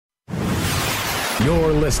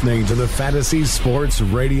You're listening to the Fantasy Sports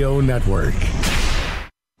Radio Network.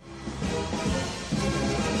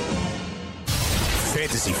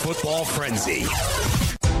 Fantasy Football Frenzy.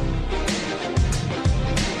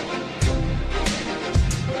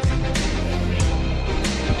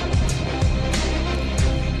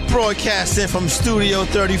 Broadcasting from Studio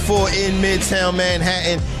 34 in Midtown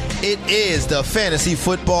Manhattan. It is the Fantasy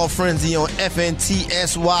Football Frenzy on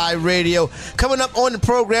FNTSY Radio. Coming up on the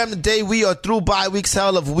program today, we are through bye weeks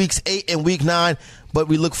hell of weeks 8 and week 9. But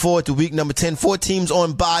we look forward to week number 10. 4 teams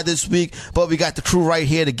on bye this week, but we got the crew right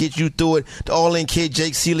here to get you through it. The All-In Kid,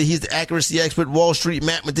 Jake Seeley. He's the accuracy expert. Wall Street,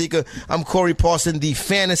 Matt Medica. I'm Corey Parson, the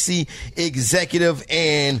fantasy executive.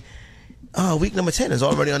 And week number 10 is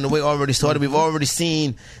already underway, already started. We've already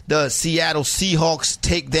seen the Seattle Seahawks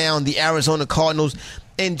take down the Arizona Cardinals.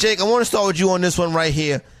 And, Jake, I want to start with you on this one right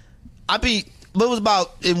here. It was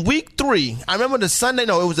about in week 3. I remember it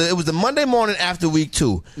was the Monday morning after week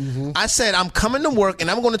 2. Mm-hmm. I said, I'm coming to work,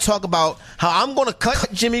 and I'm going to talk about how I'm going to cut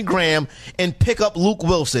Jimmy Graham and pick up Luke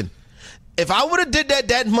Wilson. If I would have did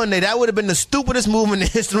that Monday, that would have been the stupidest move in the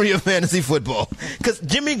history of fantasy football. Because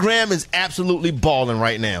Jimmy Graham is absolutely balling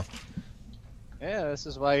right now. Yeah, this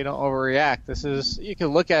is why you don't overreact. You can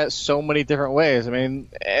look at it so many different ways. I mean,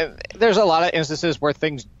 there's a lot of instances where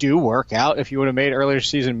things do work out if you would have made earlier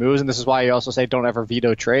season moves, and this is why you also say don't ever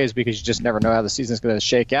veto trades because you just never know how the season's going to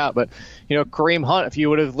shake out. But, Kareem Hunt, if you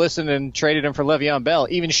would have listened and traded him for Le'Veon Bell,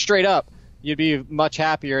 even straight up, you'd be much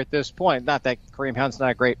happier at this point. Not that Kareem Hunt's not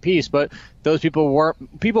a great piece, but those didn't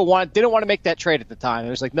want to make that trade at the time. It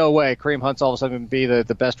was like, no way, Kareem Hunt's all of a sudden going to be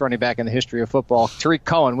the best running back in the history of football. Tariq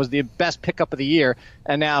Cohen was the best pickup of the year,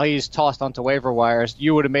 and now he's tossed onto waiver wires.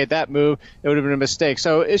 You would have made that move, it would have been a mistake.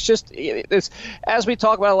 So it's as we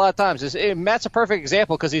talk about a lot of times, Matt's a perfect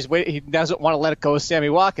example because he doesn't want to let it go with Sammy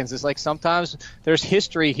Watkins. It's like sometimes there's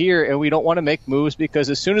history here, and we don't want to make moves because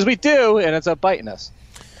as soon as we do, it ends up biting us.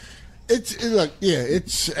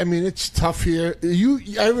 It's tough here.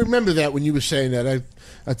 I remember that when you were saying that.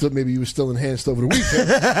 I thought maybe you were still enhanced over the weekend.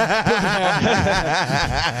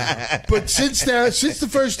 but since the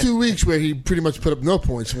first 2 weeks where he pretty much put up no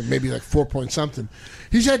points, maybe like 4 point something,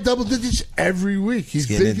 he's had double digits every week. He's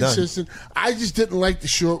been consistent. I just didn't like the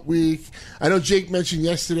short week. I know Jake mentioned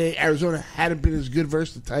yesterday Arizona hadn't been as good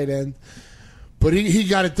versus the tight end. But he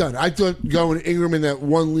got it done. I thought going Ingram in that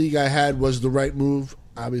one league I had was the right move.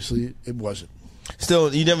 Obviously, it wasn't.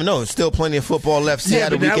 Still, you never know. There's still plenty of football left.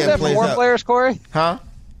 Seattle weekend plays more players, Corey? Huh?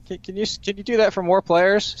 Can you do that for more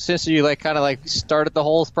players? Since you started the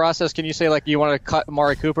whole process, can you say you want to cut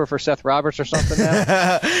Amari Cooper for Seth Roberts or something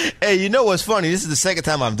now? Hey, you know what's funny? This is the second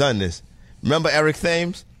time I've done this. Remember Eric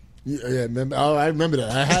Thames? Yeah, I remember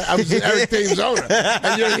that. I was Eric Thames' owner.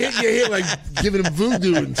 And you're here giving him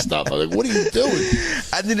voodoo and stuff. I'm like, what are you doing?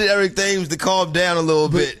 I needed Eric Thames to calm down a little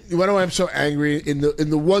bit. Why do I'm so angry? In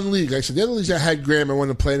the one league, I said, the other leagues I had Graham, I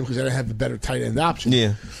wanted to play him because I didn't have the better tight end option.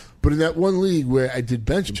 Yeah. But in that one league where I did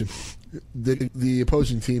bench him, the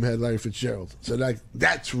opposing team had Larry Fitzgerald. So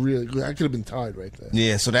that's really good. I could have been tied right there.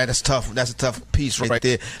 Yeah, so that's tough. That's a tough piece right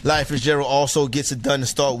there. Larry Fitzgerald also gets it done to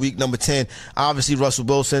start week number 10. Obviously, Russell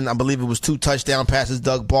Wilson, I believe it was 2 touchdown passes.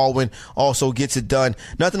 Doug Baldwin also gets it done.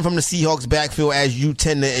 Nothing from the Seahawks backfield as you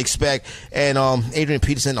tend to expect. And Adrian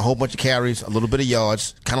Peterson, a whole bunch of carries, a little bit of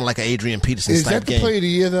yards, kind of like an Adrian Peterson type game. Is that the play of the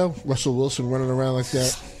year, though? Russell Wilson running around like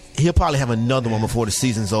that? He'll probably have another one before the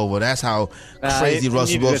season's over. That's how crazy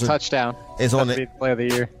Russell Wilson a touchdown is on the play of the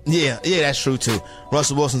year. Yeah, that's true too.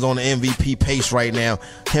 Russell Wilson's on the MVP pace right now.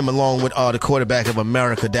 Him along with the quarterback of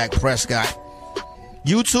America, Dak Prescott.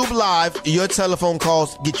 YouTube Live, your telephone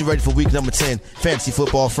calls get you ready for week number 10. Fantasy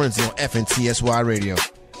Football Frenzy on FNTSY Radio.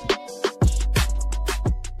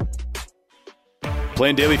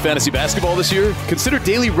 Playing daily fantasy basketball this year? Consider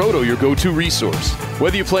Daily Roto your go-to resource.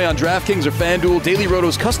 Whether you play on DraftKings or FanDuel, Daily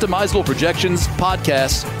Roto's customizable projections,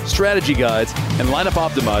 podcasts, strategy guides, and lineup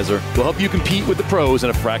optimizer will help you compete with the pros in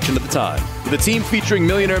a fraction of the time. With a team featuring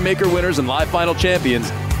Millionaire Maker winners and live final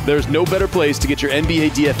champions, there's no better place to get your NBA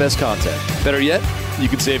DFS content. Better yet, you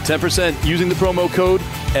can save 10% using the promo code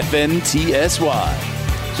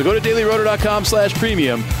FNTSY. So go to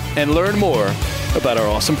dailyroto.com/premium and learn more about our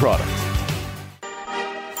awesome product.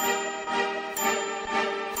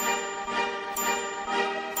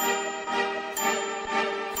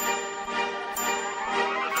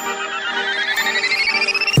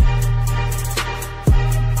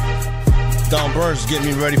 Don Burns is getting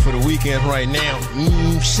me ready for the weekend right now.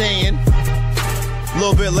 Saying a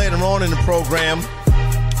little bit later on in the program,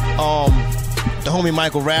 the homie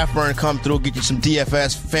Michael Rathburn come through, get you some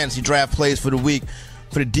DFS fantasy draft plays for the week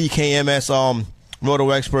for the DKMS Roto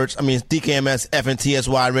Experts. DKMS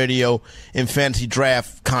FNTSY Radio and Fantasy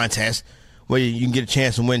Draft Contest, where you can get a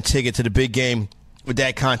chance to win ticket to the big game with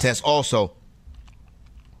that contest also.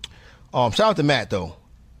 Shout out to Matt, though.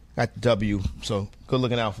 Got the W, so good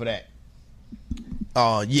looking out for that.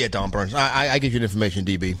 Yeah, Don Burns. I give you the information,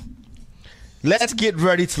 DB. Let's get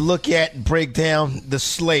ready to break down the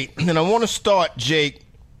slate. And I want to start, Jake,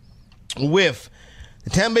 with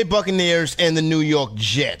the Tampa Bay Buccaneers and the New York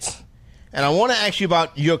Jets. And I want to ask you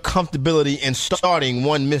about your comfortability in starting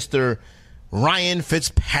one Mr. Ryan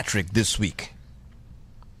Fitzpatrick this week.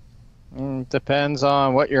 Depends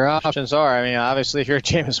on what your options are. Obviously, if you're a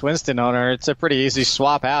Jameis Winston owner, it's a pretty easy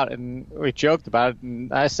swap out. And we joked about it,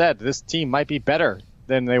 and I said this team might be better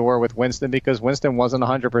than they were with Winston because Winston wasn't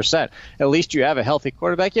 100%. At least you have a healthy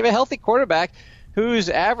quarterback. You have a healthy quarterback who's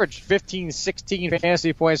averaged 15, 16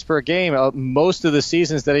 fantasy points per game most of the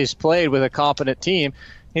seasons that he's played with a competent team.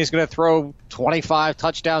 He's going to throw 25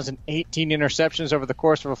 touchdowns and 18 interceptions over the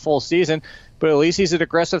course of a full season. But at least he's an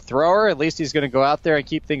aggressive thrower. At least he's going to go out there and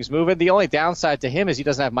keep things moving. The only downside to him is he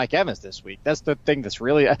doesn't have Mike Evans this week. That's the thing that's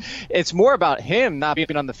really it's more about him not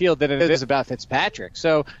being on the field than it is about Fitzpatrick.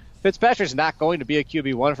 So Fitzpatrick's not going to be a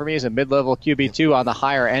QB1 for me. He's a mid-level QB2 on the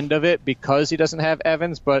higher end of it because he doesn't have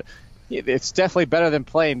Evans. But it's definitely better than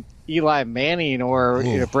playing Eli Manning or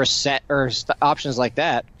Brissett or options like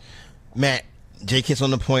that. Matt, Jake hits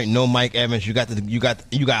on the point. No Mike Evans. You got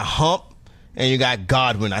Hump and you got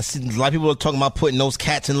Godwin. I see a lot of people are talking about putting those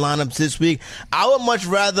cats in lineups this week. I would much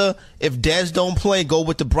rather, if Dez don't play, go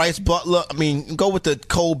with the Bryce Butler. Go with the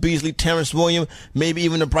Cole Beasley, Terrence Williams, maybe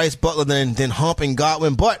even the Bryce Butler than Hump and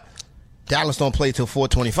Godwin. But Dallas don't play till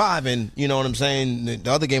 4:25, and you know what I'm saying.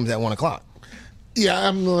 The other game's at 1:00.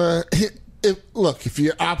 Yeah, if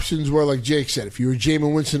your options were like Jake said, if you were a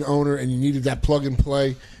Jameis Winston owner and you needed that plug and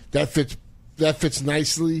play, that fits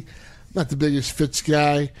nicely. Not the biggest Fitz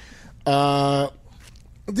guy.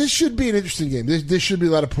 This should be an interesting game. There should be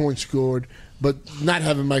a lot of points scored, but not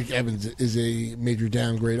having Mike Evans is a major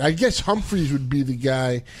downgrade. I guess Humphreys would be the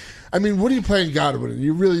guy. What are you playing Godwin?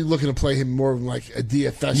 You're really looking to play him more of like a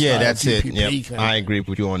DFS. Yeah, that's it. Yep. I agree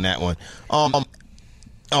with you on that one.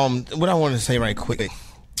 What I want to say right quick.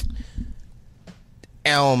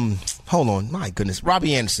 Hold on. My goodness.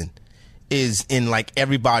 Robbie Anderson is in like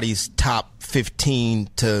everybody's top 15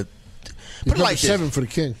 to put it like 7 for the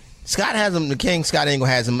King. Scott has him. The King Scott Engel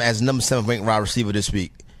has him as number 7 ranked wide receiver this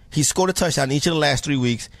week. He scored a touchdown each of the last 3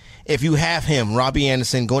 weeks. If you have him, Robbie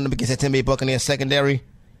Anderson, going up against that Tampa Bay Buccaneers secondary,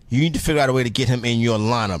 you need to figure out a way to get him in your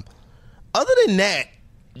lineup. Other than that,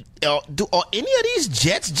 are any of these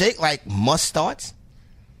Jets, Jake, like must starts?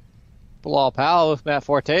 Bilal Powell, if Matt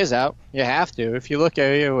Forte's out, you have to. If you look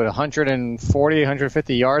at it with 140,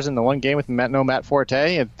 150 yards in the one game with Matt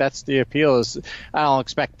Forte, that's the appeal. I don't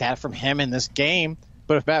expect that from him in this game.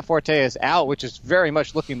 But if Matt Forte is out, which is very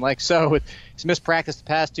much looking like so, with his missed practice the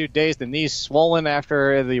past 2 days, the knees swollen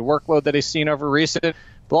after the workload that he's seen over recent,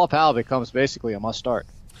 Bilal Powell becomes basically a must-start.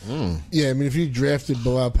 Yeah, if you drafted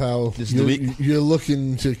Bilal Powell, you're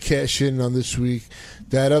looking to cash in on this week.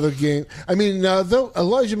 That other game, though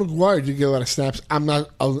Elijah McGuire did get a lot of snaps, I'm not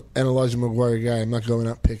an Elijah McGuire guy. I'm not going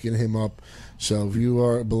out picking him up. So if you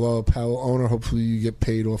are a Bilal Powell owner, hopefully you get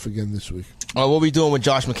paid off again this week. What are we doing with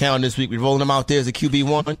Josh McCown this week? We rolling him out there as a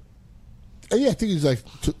QB1? Yeah, I think he's like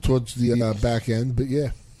towards the back end, but yeah.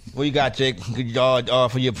 What you got, Jake, for the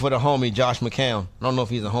homie, Josh McCown? I don't know if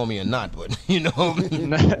he's a homie or not, but you know.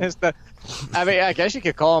 I guess you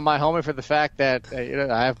could call him my homie for the fact that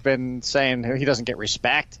I've been saying he doesn't get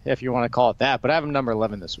respect, if you want to call it that. But I have him number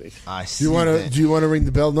 11 this week. I see. Do you want to ring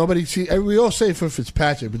the bell? We all say for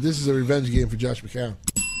Fitzpatrick, but this is a revenge game for Josh McCown.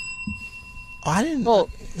 Oh, I didn't. Well,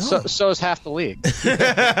 no. so is half the league.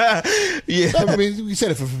 Yeah, we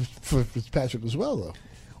said it for Fitzpatrick as well, though.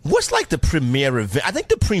 What's like the premier revenge? I think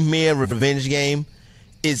the premier revenge game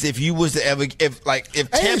is if you was to ever if Tampa.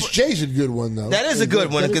 ASJ's a good one though. That is a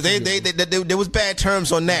good one because there was bad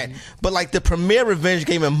terms on that. But like the premier revenge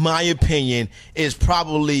game, in my opinion, is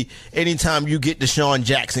probably anytime you get Deshaun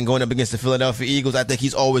Jackson going up against the Philadelphia Eagles. I think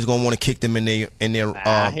he's always going to want to kick them in their. He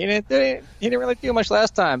didn't really do much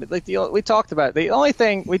last time. We talked about it. The only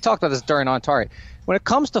thing we talked about this during On Target. When it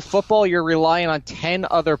comes to football, you're relying on 10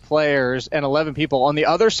 other players and 11 people on the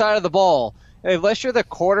other side of the ball Unless you're the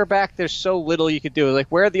quarterback, there's so little you could do. Like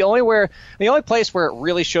the only place where it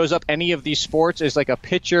really shows up any of these sports is like a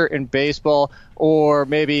pitcher in baseball or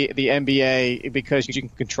maybe the NBA, because you can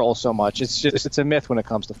control so much. It's a myth when it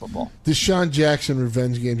comes to football. Deshaun Jackson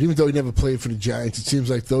revenge games, even though he never played for the Giants, it seems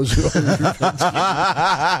like those are only revenge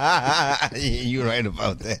games. You're right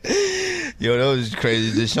about that. Yo, that was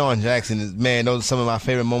crazy. Deshaun Jackson, man, those are some of my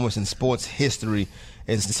favorite moments in sports history,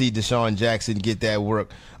 is to see Deshaun Jackson get that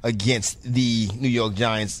work against the New York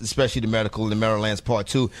Giants, especially the Meadowlands Part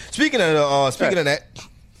 2. Speaking of that,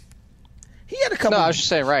 he had a couple. No, I was just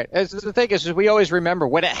saying, right. The thing is, we always remember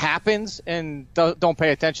when it happens and don't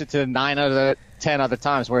pay attention to 9 out of the 10 other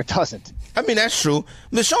times where it doesn't. I mean, that's true.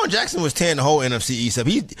 Deshaun Jackson was tearing the whole NFC East up.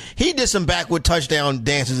 He did some backward touchdown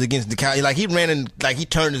dances against the Cowboys. Like, he ran in, like, he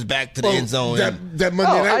turned his back to the end zone. That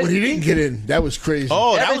Monday night when he didn't get in, that was crazy.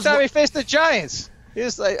 Every time he faced the Giants.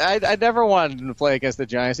 He's like, I never wanted him to play against the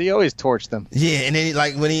Giants. He always torched them. Yeah, and then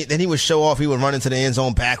when he would show off, he would run into the end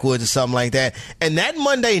zone backwards or something like that. And that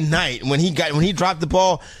Monday night when he dropped the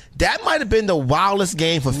ball, that might have been the wildest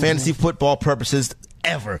game for fantasy football purposes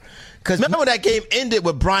ever. Because remember when that game ended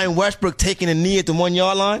with Brian Westbrook taking a knee at the 1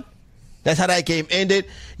 yard line? That's how that game ended.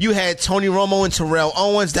 You had Tony Romo and Terrell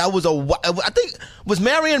Owens. That was I think, was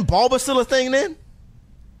Marion Barber still a thing then?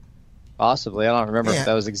 Possibly. I don't remember if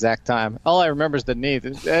that was the exact time. All I remember is the knee.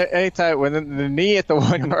 Anytime when the knee at the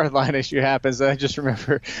 1 yard line issue happens, I just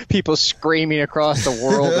remember people screaming across the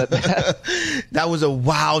world at that. That was a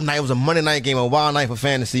wild night. It was a Monday night game, a wild night for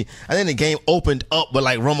fantasy. I think the game opened up with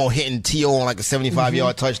like Romo hitting T.O. on like a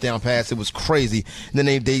 75-yard touchdown pass. It was crazy. And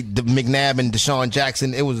then the McNabb and Deshaun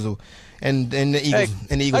Jackson. It was and the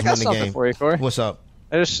Eagles won the game. For you, Corey. What's up?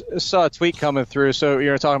 I just saw a tweet coming through. So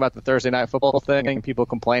you're talking about the Thursday night football thing and people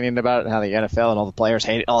complaining about it and how the NFL and all the players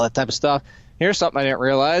hate it, all that type of stuff. Here's something I didn't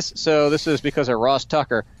realize. So this is because of Ross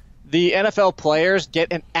Tucker. The NFL players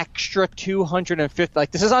get an extra $250.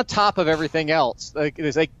 Like, this is on top of everything else. Like,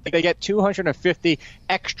 they get $250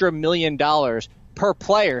 extra $1 million per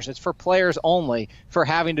players. It's for players only for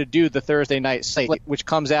having to do the Thursday night slate, which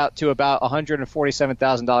comes out to about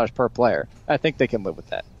 $147,000 per player. I think they can live with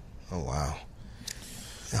that. Oh, wow.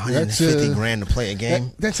 $150,000 to play a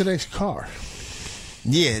game. That's a nice car.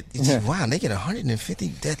 Yeah, wow, they get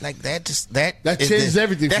 $150. That changes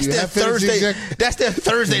everything. That's their Thursday. That's their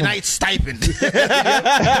Thursday night stipend. It's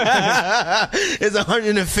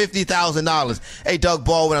 $150,000. Hey, Doug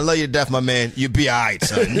Baldwin, I love you to death, my man. You'll be all right,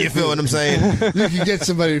 son. You feel what I'm saying? You can get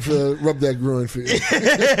somebody to rub that groin for you.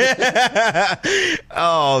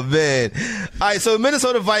 Oh man! All right, so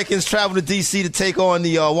Minnesota Vikings travel to DC to take on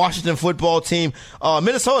the Washington football team.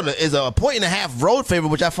 Minnesota is a 1.5-point road favorite,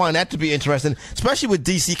 which I find that to be interesting, especially with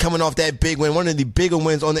DC coming off that big win, one of the bigger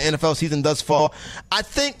wins on the NFL season thus far. I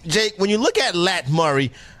think, Jake, when you look at Lat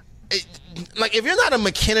Murray, like, if you're not a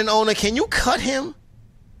McKinnon owner, can you cut him?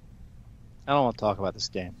 I don't want to talk about this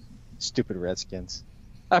game. Stupid Redskins.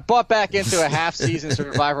 I bought back into a half-season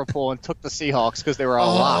survivor pool and took the Seahawks because they were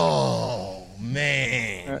all locked. Oh,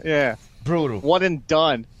 man. Yeah. Brutal. One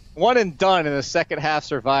and done in the second half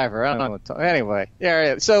survivor. I don't know what to, anyway.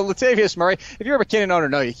 Yeah. So Latavius Murray, if you're a McKinnon owner,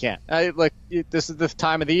 no, you can't. This is the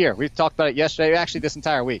time of the year. We talked about it yesterday, actually this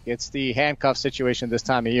entire week. It's the handcuff situation this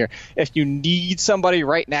time of year. If you need somebody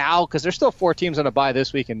right now, because there's still 4 teams on a bye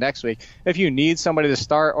this week and next week, if you need somebody to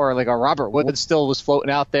start, or like a Robert Woods still was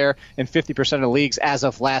floating out there in 50% of leagues as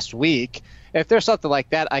of last week, if there's something like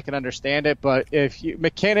that, I can understand it. But if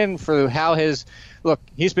McKinnon, for how he's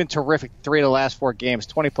been terrific 3 of the last 4 games,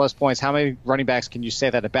 20-plus points. How many running backs can you say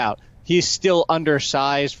that about? He's still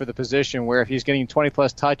undersized for the position, where if he's getting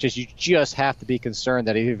 20-plus touches, you just have to be concerned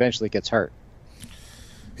that he eventually gets hurt.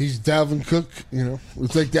 He's Dalvin Cook,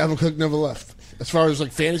 It's like Dalvin Cook never left. As far as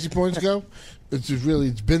like fantasy points go, it's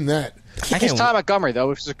been that. He's Ty Montgomery, though,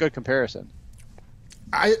 which is a good comparison.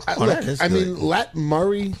 I mean, Lat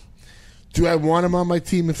Murray, do I want him on my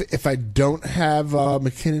team if I don't have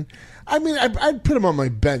McKinnon? I mean, I'd put him on my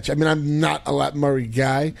bench. I mean, I'm not a Lat Murray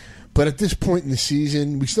guy, but at this point in the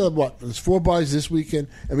season, we still have, there's 4 buys this weekend,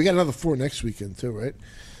 and we got another 4 next weekend too, right?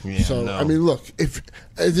 Yeah, so, I mean, look, if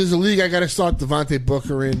there's a league I got to start Devontae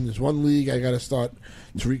Booker in, there's one league I got to start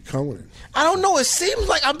Tariq Cohen in. I don't know. It seems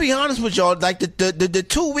like, I'll be honest with y'all, like the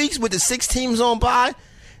 2 weeks with the 6 teams on bye,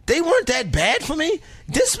 they weren't that bad for me.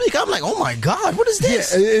 This week, I'm like, oh my God, what is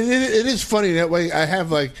this? Yeah, it is funny that way. I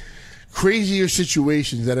have like crazier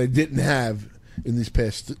situations that I didn't have in these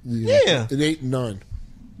past, in 8 and 9.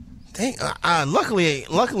 Luckily,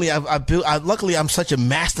 I'm such a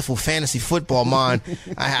masterful fantasy football mind.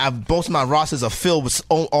 Both of my rosters are filled with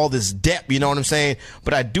all this depth. You know what I'm saying?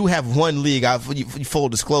 But I do have one league. Full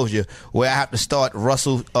disclosure, where I have to start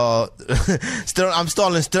Russell. I'm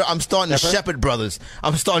starting the Shepard brothers.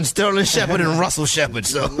 I'm starting Sterling Shepard and Russell Shepard.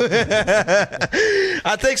 So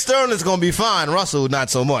I think Sterling's gonna be fine. Russell, not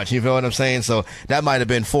so much. You feel what I'm saying? So that might have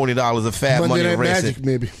been $40 of fat money Monday Night racing. Magic,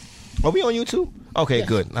 maybe. Are we on YouTube? Okay, yeah.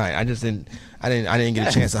 Good. All right, I didn't get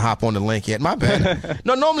a chance to hop on the link yet. My bad.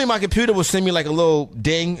 No, normally my computer will send me like a little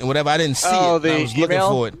ding and whatever. I didn't see it. I was looking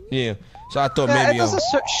for it. Yeah. So I thought maybe it doesn't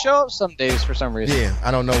show up some days for some reason. Yeah,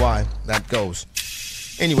 I don't know why that goes.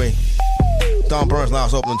 Anyway, Don Burns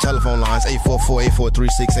allows open telephone lines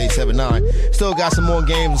 844-843-6879. Still got some more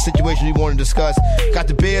games and situations we want to discuss. Got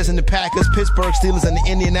the Bears and the Packers, Pittsburgh Steelers and the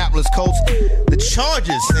Indianapolis Colts, the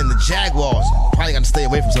Chargers and the Jaguars. Probably got to stay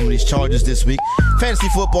away from some of these Chargers this week. Fantasy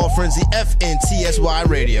Football Frenzy, FNTSY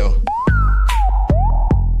Radio.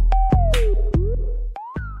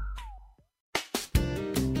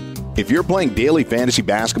 If you're playing daily fantasy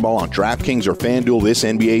basketball on DraftKings or FanDuel this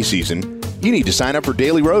NBA season, you need to sign up for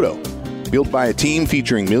Daily Roto. Built by a team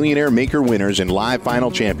featuring millionaire maker winners and live final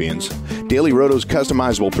champions, Daily Roto's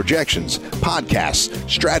customizable projections, podcasts,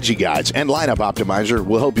 strategy guides, and lineup optimizer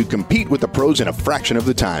will help you compete with the pros in a fraction of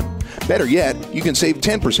the time. Better yet, you can save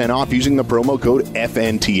 10% off using the promo code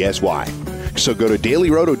FNTSY. So go to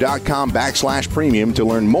dailyroto.com/premium to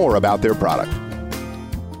learn more about their product.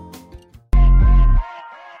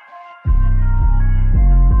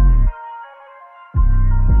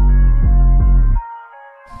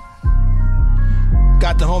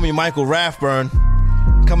 Got the homie Michael Rathburn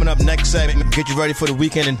coming up next segment. Get you ready for the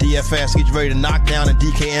weekend in DFS. Get you ready to knock down a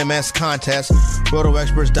DKMS contest.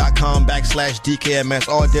 RotoExperts.com/DKMS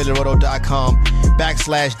or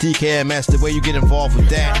DailyRoto.com/DKMS. The way you get involved with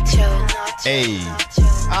that. Hey.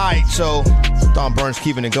 All right, so Don Burns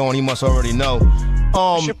keeping it going. He must already know.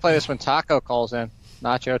 We should play this when Taco calls in.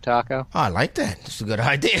 Nacho Taco. Oh, I like that. That's a good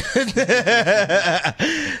idea.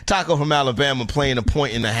 Taco from Alabama playing 1.5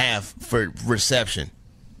 points for reception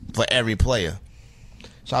for every player.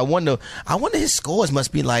 So I wonder his scores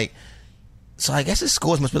must be like. So I guess his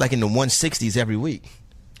scores must be like in the 160s every week.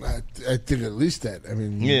 I think at least that. I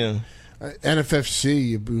mean, yeah. NFFC,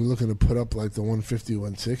 you'd be looking to put up like the 150,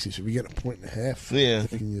 160. So we get 1.5 points. Yeah.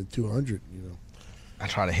 Thinking 200. You know. I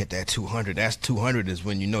try to hit that 200. That's 200 is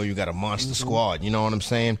when you know you got a monster squad. You know what I'm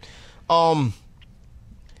saying? I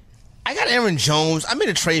got Aaron Jones. I made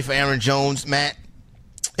a trade for Aaron Jones, Matt,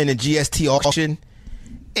 in the GST auction.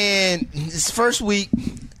 And his first week,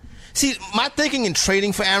 see, my thinking in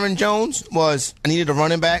trading for Aaron Jones was I needed a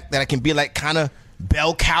running back that I can be like kind of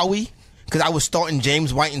bell cowy because I was starting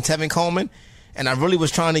James White and Tevin Coleman. And I really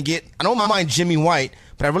was trying to get, I don't mind Jimmy White,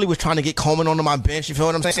 but I really was trying to get Coleman onto my bench. You feel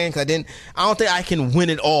what I'm saying? Because I don't think I can win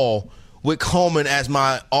it all with Coleman as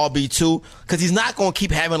my RB2 because he's not going to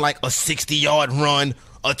keep having like a 60-yard run,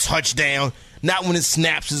 a touchdown, not when his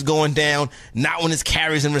snaps is going down, not when his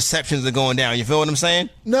carries and receptions are going down. You feel what I'm saying?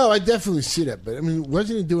 No, I definitely see that. But, I mean,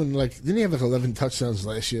 wasn't he doing didn't he have like 11 touchdowns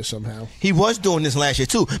last year somehow? He was doing this last year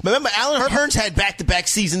too. But remember, Allen Hurns had back-to-back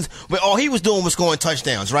seasons where all he was doing was scoring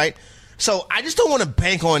touchdowns, right? So I just don't want to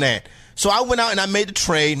bank on that. So I went out and I made the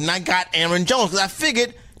trade, and I got Aaron Jones because I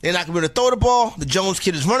figured they're not going to be able to throw the ball. The Jones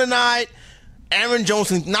kid is running all right. Aaron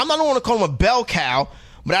Jones, now I don't want to call him a bell cow,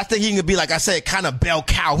 but I think he can be, like I said, kind of bell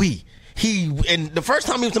cowy. And the first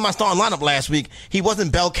time he was in my starting lineup last week, he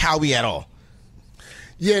wasn't bell cowy at all.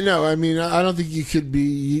 Yeah, no, I mean, I don't think you could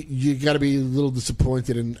be. You got to be a little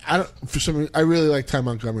disappointed, and I really like Ty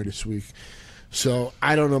Montgomery this week. So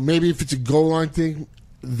I don't know. Maybe if it's a goal line thing,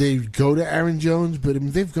 they go to Aaron Jones, but I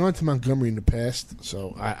mean, they've gone to Montgomery in the past,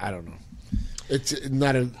 so I don't know. It's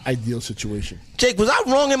not an ideal situation. Jake, was I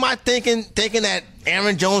wrong in my thinking that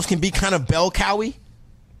Aaron Jones can be kind of bell cowy?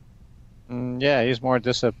 Yeah, he's more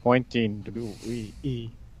disappointing.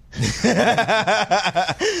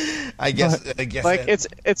 I guess like it's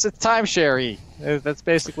a timeshare. That's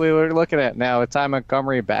basically what we're looking at now. With Ty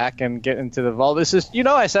Montgomery back and getting to the vault. This is,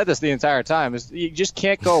 I said this the entire time. Is you just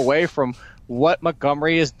can't go away from what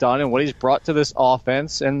Montgomery has done and what he's brought to this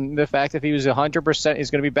offense, and the fact that if he was 100%,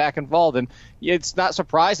 he's going to be back involved. And it's not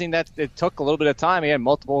surprising that it took a little bit of time. He had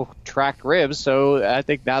multiple tracked ribs, so I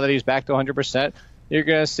think now that he's back to 100%, you're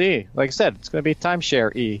going to see, like I said, it's going to be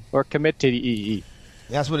timeshare E or commit to the EE.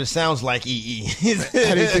 That's what it sounds like, EE.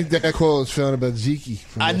 How do you think that call is feeling about Zeke?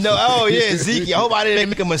 I know. Oh, yeah, Zeke. I hope I didn't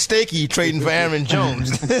make a mistake trading for Aaron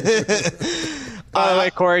Jones. By the way,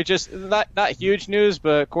 Corey, just not huge news,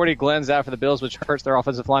 but Cordy Glenn's out for the Bills, which hurts their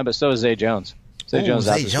offensive line, but so is Zay Jones. Zay Jones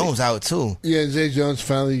out. Zay Jones out too. Yeah, Zay Jones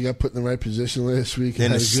finally got put in the right position last week.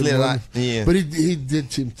 And had it a good slid run. out. Yeah. But he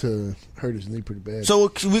did seem to hurt his knee pretty bad. So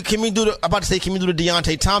can we do the? I'm about to say, can we do the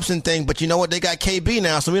Deontay Thompson thing? But you know what? They got KB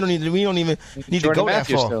now, so we don't even need to go that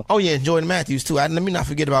far. Still. Oh yeah, Jordan Matthews too. Let me not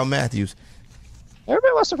forget about Matthews.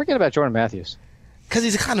 Everybody wants to forget about Jordan Matthews. Because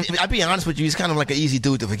he's I'll be honest with you, he's kind of like an easy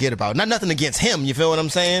dude to forget about. Nothing against him, you feel what I'm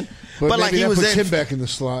saying? But like he that was puts him back in the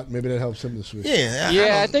slot. Maybe that helps him this week.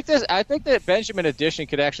 Yeah, I think that Benjamin addition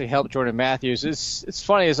could actually help Jordan Matthews. It's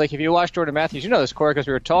funny. It's like if you watch Jordan Matthews, you know this, Corey, because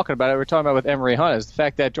we were talking about it. We were talking about with Emory Hunt is the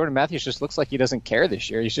fact that Jordan Matthews just looks like he doesn't care this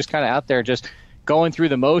year. He's just kind of out there just going through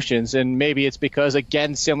the motions, and maybe it's because,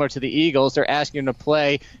 again, similar to the Eagles, they're asking him to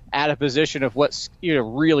play at a position of what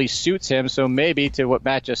really suits him. So maybe, to what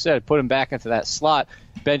Matt just said, put him back into that slot.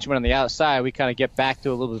 Benjamin on the outside, we kind of get back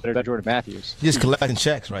to a little bit of Jordan Matthews. He's just collecting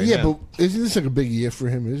checks right now. Yeah, but isn't this like a big year for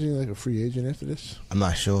him? Isn't he like a free agent after this? I'm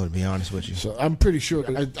not sure, to be honest with you. So I'm pretty sure.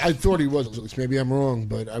 I thought he was. Maybe I'm wrong,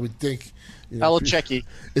 but I would think. I'll check you.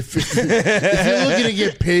 If you're looking to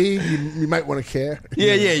get paid, you might want to care.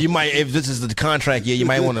 Yeah, you might. If this is the contract year, you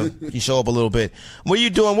might want to show up a little bit. What are you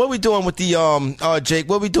doing? What are we doing with the Jake?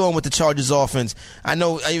 What are we doing with the Chargers offense? I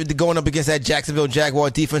know going up against that Jacksonville Jaguar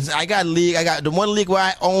defense. I got the one league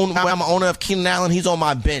where I'm an owner of Keenan Allen. He's on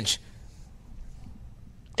my bench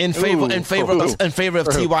in favor of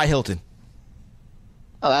T.Y. Hilton.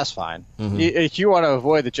 Oh, that's fine. Mm-hmm. If you want to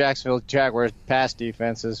avoid the Jacksonville Jaguars pass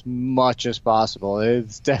defense as much as possible,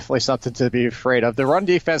 it's definitely something to be afraid of. The run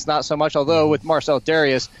defense, not so much, although with Marcel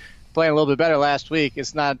Darius playing a little bit better last week,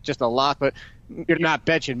 it's not just a lock, but you're not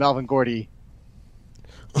benching Melvin Gordy.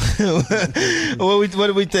 What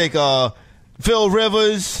do we think? Phil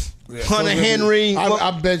Rivers, Hunter Henry.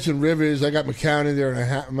 I'm benching Rivers. I got McCown in there,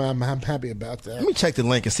 and I'm happy about that. Let me check the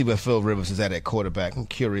link and see where Phil Rivers is at quarterback. I'm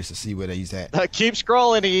curious to see where he's at. Keep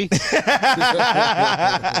scrolling, E.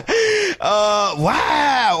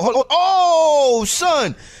 Wow. Oh,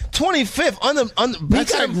 son. 25th.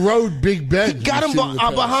 That's like road Big Ben. He got him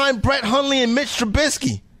behind Brett Hundley and Mitch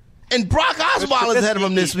Trubisky. And Brock Osweiler's ahead of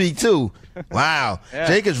him this week, too. Wow. Yeah.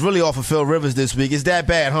 Jake is really off of Phil Rivers this week. It's that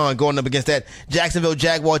bad, huh? Going up against that Jacksonville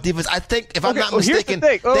Jaguar defense. I think, if I'm not mistaken,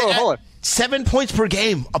 hold on. 7 points per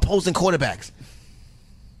game opposing quarterbacks.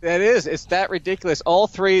 That is. It's that ridiculous. All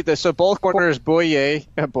three, so both corners, Boye,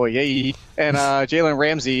 and Jalen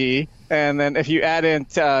Ramsey. And then if you add in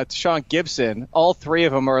Sean Gibson, all three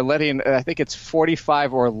of them are letting, I think it's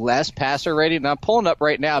 45 or less passer rating. And I'm pulling up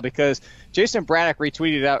right now because Jason Braddock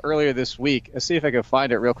retweeted out earlier this week. Let's see if I can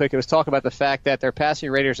find it real quick. It was talking about the fact that their passing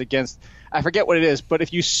raters against, I forget what it is, but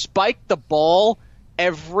if you spike the ball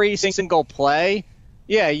every single play,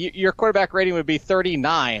 yeah, your quarterback rating would be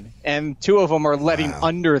 39, and two of them are letting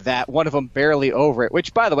under that, one of them barely over it,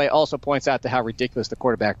 which, by the way, also points out to how ridiculous the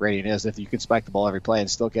quarterback rating is if you can spike the ball every play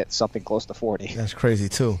and still get something close to 40. That's crazy,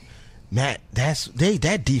 too. Matt,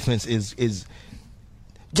 that defense is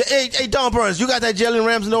Hey, Don Burns, you got that Jalen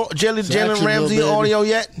Ramsey audio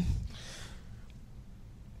yet?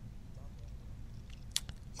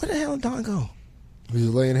 Where the hell did Don go? He's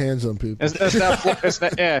laying hands on people.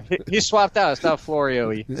 He swapped out. It's not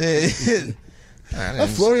Florio.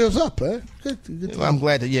 Florio's up, eh? Good. Well, I'm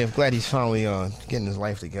glad he's finally getting his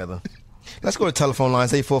life together. Let's go to telephone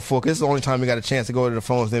lines, 844, because this is the only time we got a chance to go to the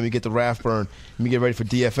phones. Then we get the Rathburn and we get ready for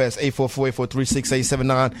DFS,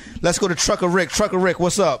 844-843-6879. Let's go to Trucker Rick. Trucker Rick,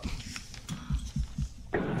 what's up?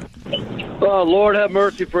 Oh, Lord have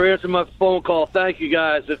mercy for answering my phone call. Thank you,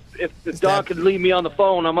 guys. If Don could leave me on the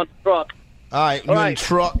phone, I'm on the truck. All right, you're in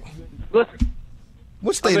truck. Listen,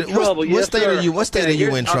 what state are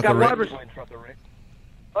you in, Trucker Rick?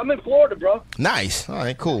 I'm in Florida, bro. Nice. All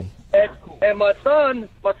right, cool. And my son's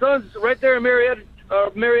right there in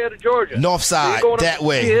Marietta, Georgia. North side, that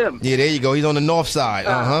way. Yeah, there you go. He's on the north side.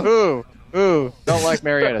 Ooh, don't like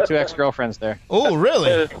Marietta. 2 ex-girlfriends there. Oh,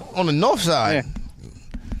 really? On the north side?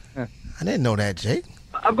 Yeah. I didn't know that, Jake.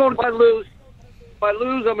 I'm going to lose. If I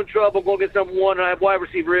lose, I'm in trouble. I'm going to get number one, and I have wide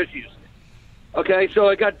receiver issues. Okay, so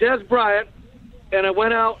I got Des Bryant, and I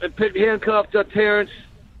went out and handcuffed Terrence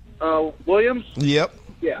Williams. Yep.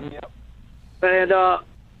 Yeah.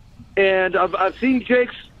 And I've seen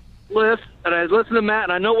Jake's list, and I listened to Matt,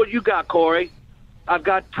 and I know what you got, Corey. I've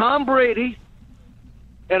got Tom Brady,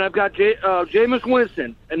 and I've got Jameis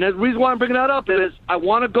Winston. And the reason why I'm bringing that up is I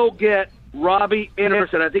want to go get Robbie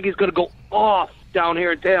Anderson. I think he's going to go off down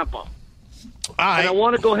here in Tampa. All right. And I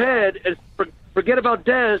want to go ahead and forget about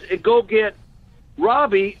Dez and go get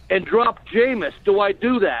Robbie and drop Jameis. Do I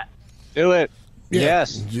do that? Do it. Yeah.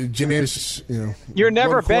 Yes. Jameis, You're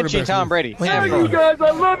never benching Tom Brady. Hey, you guys,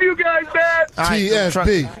 I love you guys, man.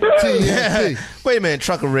 TFB. Wait a minute,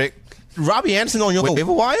 Trucker Rick. Robbie Anderson on your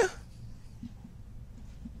waiver wire?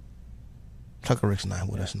 Tucker Rick's not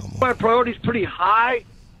with us no more. My priority's pretty high,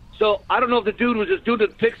 so I don't know if the dude was just doing to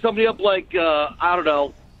pick somebody up like, I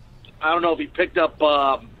don't know if he picked up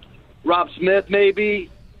Rob Smith maybe.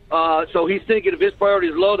 So he's thinking if his priority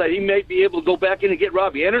is low that he may be able to go back in and get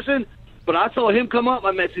Robbie Anderson. But I saw him come up.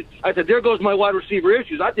 I said, there goes my wide receiver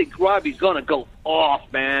issues. I think Robbie's going to go off,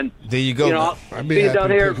 man. There you go. You know, being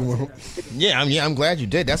down here. Yeah, I'm glad you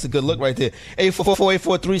did. That's a good look right there.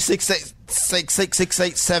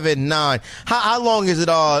 844-843-686-689. How long is it,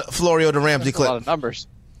 Florio, the Ramsey clip? A lot of numbers.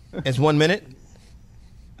 It's 1 minute?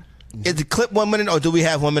 Is the clip 1 minute, or do we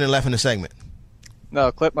have 1 minute left in the segment?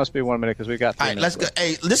 No, clip must be 1 minute because we got 3 All right, minutes. let's go.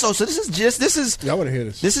 Hey, listen, so this is I want to hear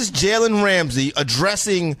this. This is Jalen Ramsey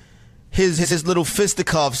addressing his little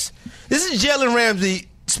fisticuffs. This is Jalen Ramsey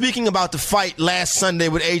speaking about the fight last Sunday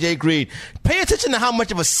with A.J. Green. Pay attention to how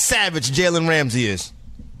much of a savage Jalen Ramsey is.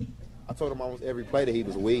 I told him almost every play that he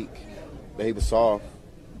was weak, that he was soft.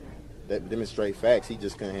 That demonstrate facts. He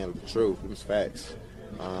just couldn't handle the truth. It was facts.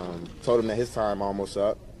 Told him that his time almost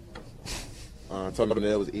up. Told him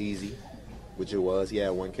that it was easy, which it was. He had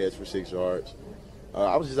 1 catch for 6 yards.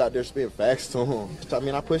 I was just out there spitting facts to him. I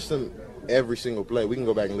mean, I pushed him every single play. We can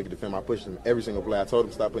go back and look at the film. I pushed him every single play. I told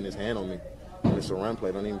him stop putting his hand on me. It's a run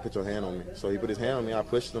play. Don't even put your hand on me. So he put his hand on me. I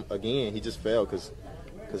pushed him again. He just fell because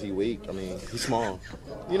he's weak. I mean, he's small.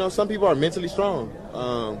 You know, some people are mentally strong.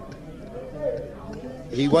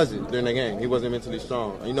 He wasn't during the game. He wasn't mentally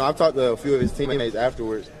strong. You know, I've talked to a few of his teammates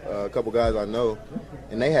afterwards, a couple guys I know,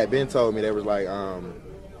 and they had been told me, they was like,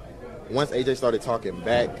 once AJ started talking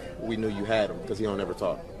back, we knew you had him because he don't ever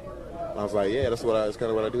talk. I was like, yeah, that's kind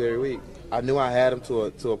of what I do every week. I knew I had him to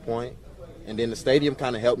a point, and then the stadium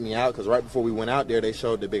kind of helped me out because right before we went out there, they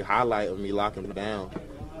showed the big highlight of me locking him down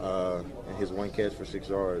and his 1 catch for 6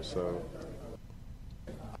 yards. So,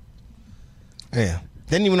 yeah.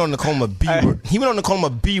 Then he went on to call him a B-word. He went on to call him a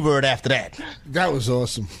B-word after that. That was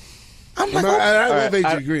awesome. I'm like, I love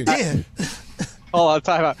A.J. Green. Yeah. Hold on,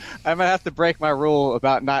 time out. I might have to break my rule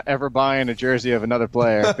about not ever buying a jersey of another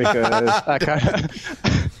player because I kind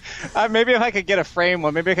of. Maybe if I could get a frame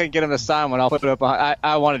one, maybe I could get him to sign one. I'll put it up.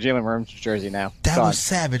 I want a Jalen Ramsey jersey now. That was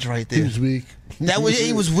savage right there. He was weak.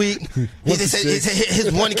 He was weak. They said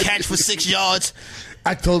his 1 catch for 6 yards.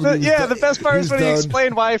 I told him. The best part is when he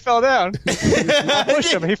explained why he fell down. I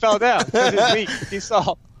pushed him. He fell down. He's weak. He's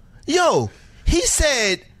soft. Yo, he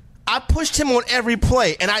said, I pushed him on every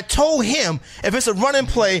play, and I told him, if it's a running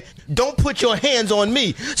play, don't put your hands on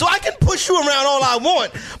me. So I can push you around all I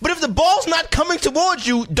want, but if the ball's not coming towards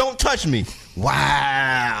you, don't touch me.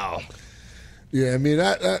 Wow. Yeah, I mean,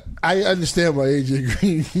 I understand why A.J.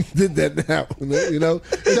 Green did that now. You know,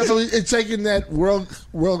 it's like in that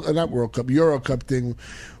Euro Cup thing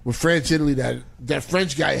with France, Italy. That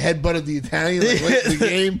French guy headbutted the Italian late in the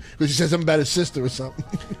game because he said something about his sister or something.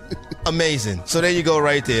 Amazing. So there you go,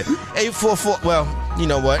 right there. 844. Well, you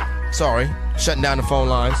know what? Sorry, shutting down the phone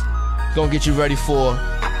lines. Gonna get you ready for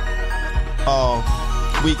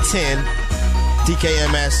Week 10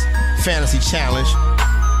 DKMS Fantasy Challenge.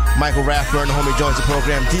 Michael Rathburn, the homie, joins the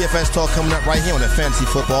program. DFS talk coming up right here on the Fantasy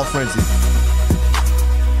Football Frenzy.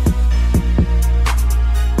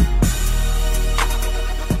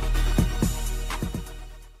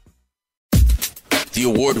 The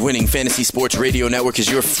award-winning Fantasy Sports Radio Network is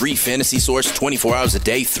your free fantasy source 24 hours a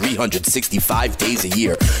day, 365 days a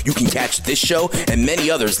year. You can catch this show and many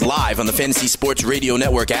others live on the Fantasy Sports Radio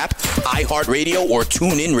Network app, iHeartRadio, or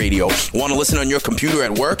TuneIn Radio. Want to listen on your computer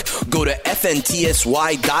at work? Go to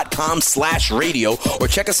fntsy.com/radio or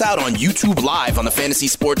check us out on YouTube Live on the Fantasy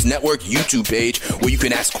Sports Network YouTube page, where you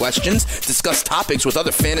can ask questions, discuss topics with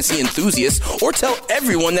other fantasy enthusiasts, or tell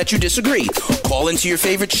everyone that you disagree. Call into your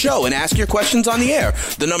favorite show and ask your questions on the air.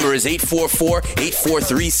 The number is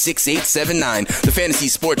 844-843-6879. The Fantasy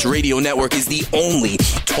Sports Radio Network is the only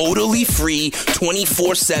totally free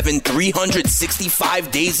 24/7,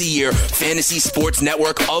 365 days a year fantasy sports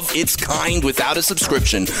network of its kind without a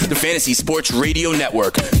subscription. The Fantasy Sports Radio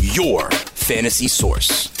Network, your fantasy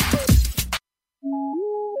source.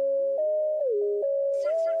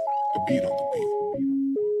 A beat on the beat.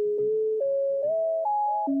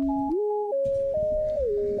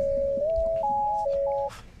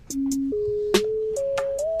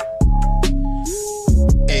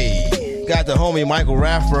 Got the homie Michael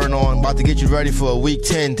Rathburn on, about to get you ready for a Week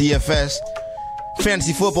 10 DFS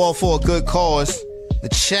Fantasy Football for a Good Cause. The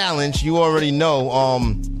challenge, you already know,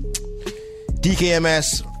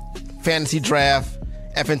 DKMS Fantasy Draft,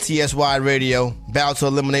 FNTSY Radio, Battle to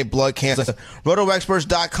Eliminate Blood Cancer,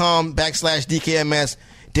 RotoExperts.com/DKMS,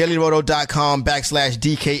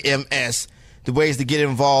 DailyRoto.com/DKMS. The ways to get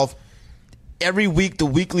involved. every week the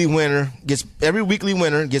weekly winner gets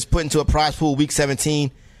put into a prize pool week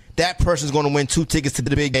 17. That person's going to win 2 tickets to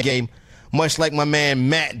the big game, much like my man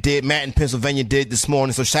Matt in Pennsylvania did this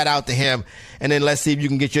morning. So shout out to him. And then let's see if you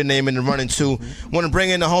can get your name in the running too. Want to bring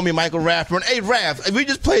in the homie Michael Rathburn. Hey, Raph, we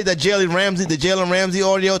just played that Jalen Ramsey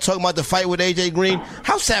audio talking about the fight with AJ Green.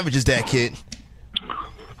 How savage is that, kid?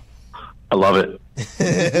 I love it.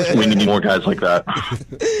 We need more guys like that.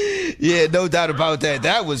 Yeah, no doubt about that.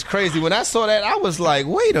 That was crazy. When I saw that, I was like,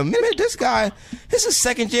 wait a minute, this is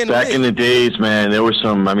second gen. Back in the days, man, there was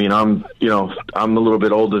some, I mean, I'm a little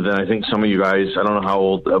bit older than I think some of you guys. I don't know how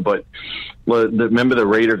old, but remember the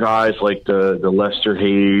Raider guys like the Lester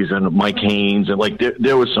Hayes and Mike Haynes, and like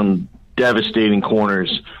there was some devastating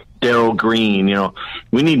corners. Darryl Green,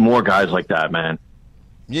 we need more guys like that, man.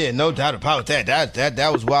 Yeah, no doubt about that.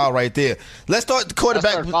 That was wild right there. Let's start the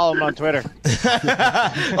quarterback. Follow him on Twitter.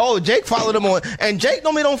 Oh, Jake followed him on, and Jake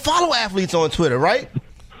normally don't follow athletes on Twitter, right?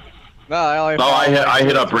 No, I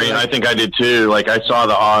hit up Rain. I think I did too. Like I saw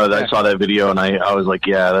I saw that video, and I was like,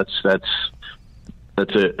 yeah, that's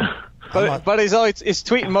it. But he's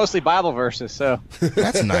tweeting mostly Bible verses, so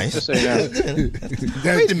that's nice. Just so you know.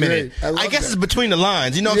 Wait a minute. I guess it's between the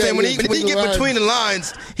lines. You know what I'm saying? When he get between the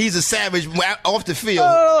lines, he's a savage off the field.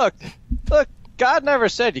 Oh, look, God never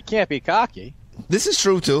said you can't be cocky. This is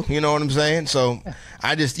true too. You know what I'm saying? So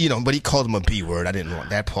I just, but he called him a B word. I didn't want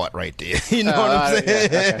that part right there. You know what I'm saying?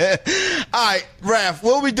 Yeah, okay. All right, Raph,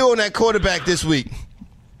 what are we doing at quarterback this week?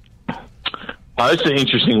 It's an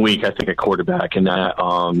interesting week, I think, at quarterback, in that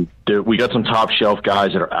we got some top shelf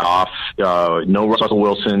guys that are off. No Russell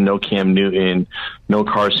Wilson, no Cam Newton, no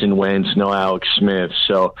Carson Wentz, no Alex Smith.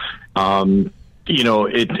 So, and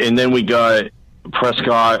then we got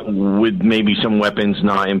Prescott with maybe some weapons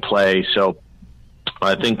not in play. So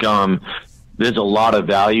I think there's a lot of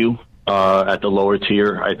value at the lower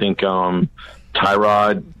tier. I think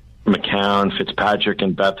Tyrod, McCown, Fitzpatrick,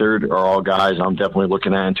 and Beathard are all guys I'm definitely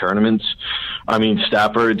looking at in tournaments. I mean,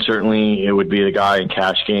 Stafford, certainly it would be the guy in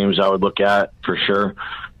cash games I would look at for sure.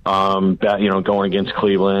 Going against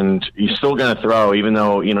Cleveland, he's still going to throw, even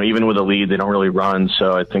though, even with a lead, they don't really run.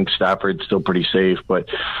 So I think Stafford's still pretty safe, but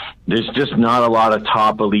there's just not a lot of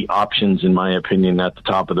top elite options, in my opinion, at the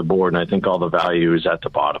top of the board. And I think all the value is at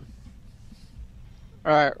the bottom.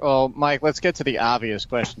 All right, well, Mike, let's get to the obvious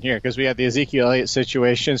question here, because we had the Ezekiel Elliott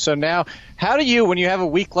situation. So now, how do you, when you have a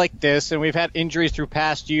week like this, and we've had injuries through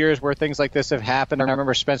past years where things like this have happened, I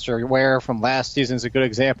remember Spencer Ware from last season is a good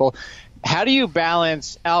example. How do you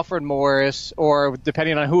balance Alfred Morris, or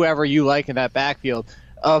depending on whoever you like in that backfield,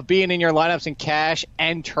 of being in your lineups in cash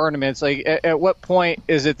and tournaments? Like, at what point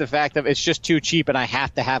is it the fact that it's just too cheap and I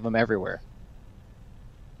have to have them everywhere?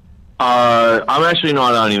 I'm actually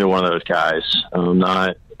not on either one of those guys. I'm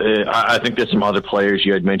not. I think there's some other players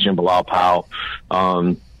you had mentioned, Bilal Powell.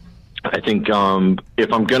 I think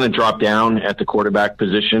if I'm going to drop down at the quarterback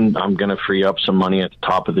position, I'm going to free up some money at the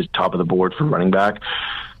top of the board for running back.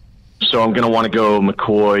 So I'm going to want to go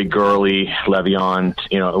McCoy, Gurley, Le'Veon.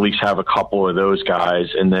 At least have a couple of those guys,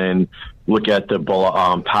 and then look at the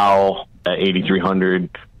Powell at 8,300.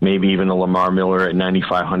 Maybe even a Lamar Miller at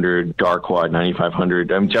 9,500, Darkwa at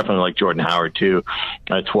 9,500. I'm definitely like Jordan Howard too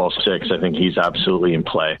at 12,600. I think he's absolutely in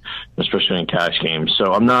play, especially in cash games.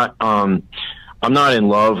 So I'm not in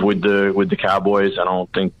love with the Cowboys. I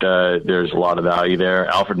don't think there's a lot of value there.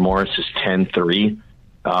 Alfred Morris is 10,300.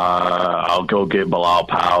 I'll go get Bilal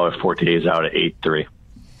Powell if Forte is out at 8,300.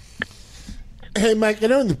 Hey, Mike, I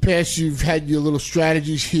know in the past you've had your little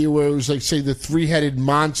strategies here where it was like, say, the three-headed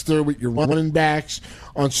monster with your running backs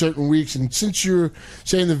on certain weeks. And since you're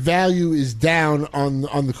saying the value is down on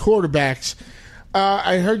the quarterbacks,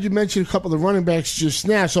 I heard you mention a couple of the running backs just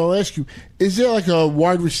now. So I'll ask you, is there like a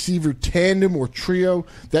wide receiver tandem or trio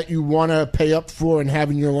that you want to pay up for and have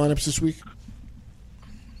in your lineups this week?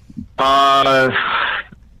 I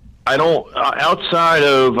don't. Outside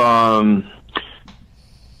of...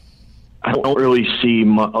 I don't really see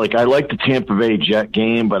much. I like the Tampa Bay Jet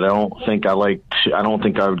game, but I don't think I would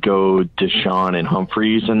go Deshaun and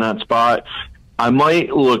Humphreys in that spot. I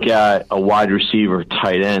might look at a wide receiver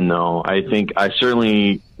tight end, though. I think I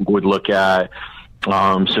certainly would look at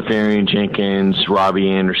Safarian Jenkins,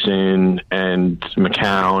 Robbie Anderson, and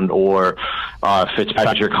McCown, or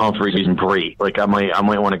Fitzpatrick, Humphreys, and Brate. I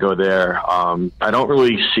might want to go there. I don't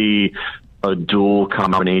really see a dual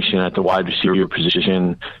combination at the wide receiver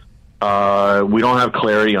position. We don't have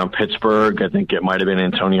clarity on Pittsburgh. I think it might have been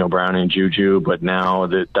Antonio Brown and Juju, but now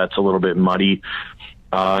that's a little bit muddy.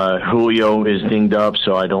 Julio is dinged up,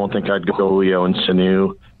 so I don't think I'd go Julio and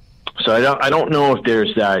Sanu. So I don't know if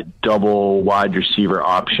there's that double wide receiver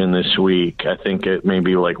option this week. I think it may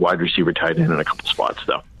be like wide receiver, tight end in a couple spots,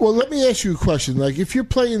 though. Well, let me ask you a question. Like, if you're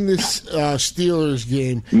playing this Steelers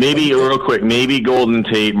game, maybe real quick, maybe Golden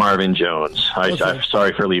Tate, Marvin Jones. Okay. I'm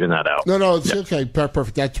sorry for leaving that out. No, it's okay.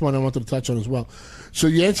 Perfect. That's one I wanted to touch on as well. So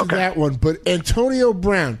you answered that one, but Antonio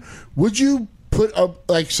Brown, would you put up,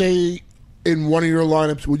 like, say, in one of your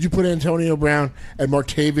lineups, would you put Antonio Brown and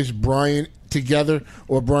Martavis Bryant together,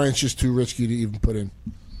 or Bryant's just too risky to even put in?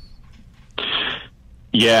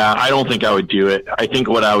 Yeah, I don't think I would do it. I think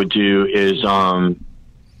what I would do is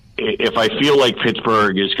if I feel like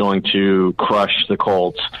Pittsburgh is going to crush the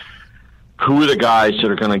Colts, who are the guys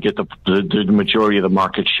that are going to get the majority of the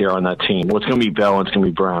market share on that team? Well, it's going to be Bell and it's going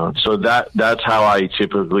to be Brown. So that's how I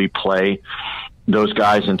typically play those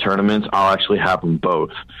guys in tournaments. I'll actually have them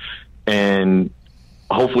both. And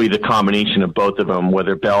hopefully the combination of both of them,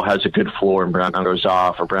 whether Bell has a good floor and Brown goes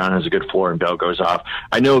off, or Brown has a good floor and Bell goes off.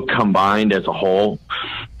 I know combined as a whole,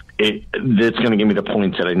 it's going to give me the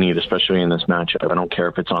points that I need, especially in this matchup. I don't care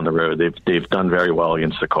if it's on the road. They've done very well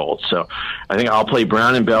against the Colts. So I think I'll play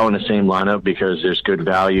Brown and Bell in the same lineup because there's good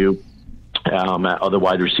value at other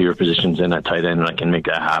wide receiver positions and at tight end, and I can make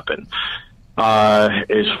that happen.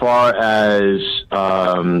 As far as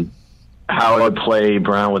how I would play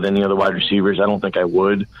Brown with any other wide receivers, I don't think I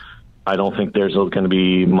would. I don't think there's going to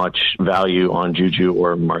be much value on Juju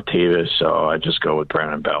or Martavis, so I just go with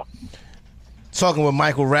Brown and Bell. Talking with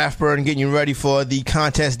Michael Rathburn, getting you ready for the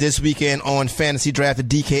contest this weekend on Fantasy Draft, the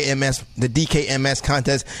DKMS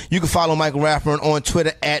contest. You can follow Michael Rathburn on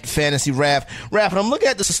Twitter at FantasyRath. Rath, I'm looking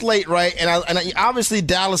at the slate, right? And obviously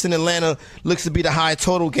Dallas and Atlanta looks to be the high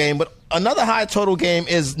total game, but another high total game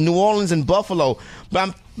is New Orleans and Buffalo. But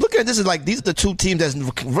I'm looking at this as like these are the two teams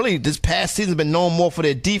that's really this past season have been known more for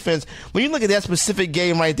their defense. When you look at that specific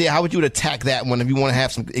game right there, how would you attack that one if you want to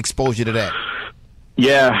have some exposure to that?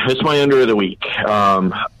 Yeah, it's my under of the week.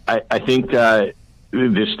 I think that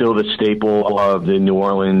there's still the staple of the New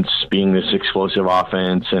Orleans being this explosive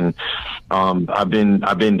offense, and I've been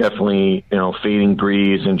definitely fading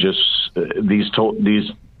Breeze and just these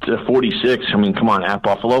 46. I mean, come on, at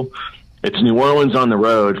Buffalo, it's New Orleans on the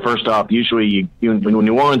road. First off, usually when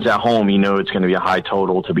New Orleans at home, it's going to be a high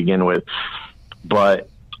total to begin with, but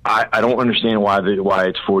I don't understand why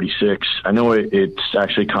it's 46. I know it's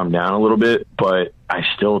actually come down a little bit, but I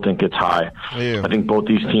still think it's high. Yeah. I think both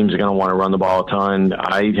these teams are going to want to run the ball a ton.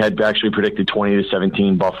 I had actually predicted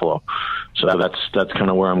 20-17 Buffalo, so that's kind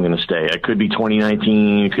of where I'm going to stay. It could be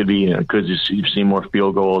 2019. It could be could you see more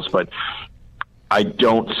field goals, but I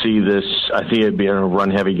don't see this. I think it'd be a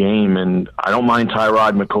run-heavy game, and I don't mind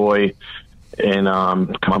Tyrod, McCoy, and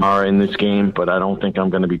Kamara in this game, but I don't think I'm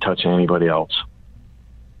going to be touching anybody else.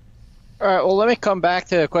 All right, well, let me come back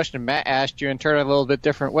to a question Matt asked you and turn it a little bit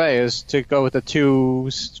different way, is to go with the two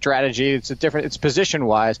strategy. It's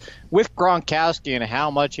position-wise. With Gronkowski and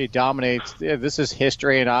how much he dominates, this is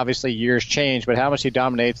history and obviously years change, but how much he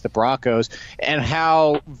dominates the Broncos and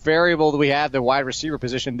how variable do we have the wide receiver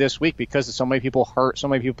position this week because so many people hurt, so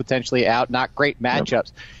many people potentially out, not great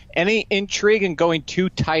matchups. Yep. Any intrigue in going two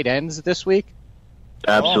tight ends this week?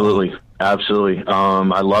 Absolutely. Absolutely.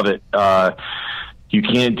 I love it. You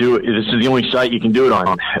can't do it. This is the only site you can do it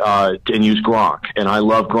on, and use Gronk. And I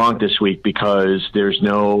love Gronk this week because there's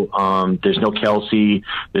no Kelsey,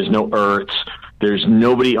 there's no Ertz, there's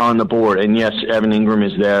nobody on the board. And yes, Evan Ingram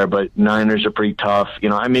is there, but Niners are pretty tough.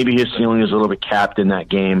 Maybe his ceiling is a little bit capped in that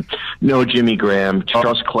game. No Jimmy Graham.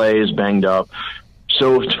 Charles Clay is banged up.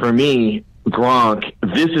 So for me, Gronk,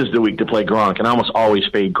 this is the week to play Gronk, and I almost always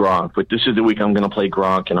fade Gronk, but this is the week I'm going to play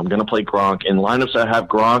Gronk, and I'm going to play Gronk. In lineups that have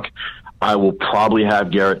Gronk, I will probably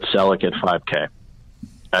have Garrett Selleck at 5K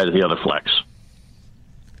as the other flex.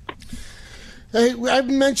 Hey, I've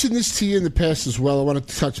mentioned this to you in the past as well. I want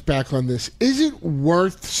to touch back on this. Is it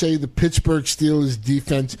worth, say, the Pittsburgh Steelers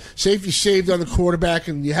defense, say if you saved on the quarterback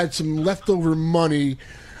and you had some leftover money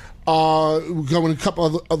going a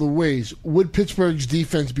couple other ways, would Pittsburgh's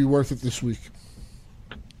defense be worth it this week?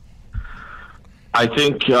 I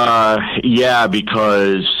think, yeah,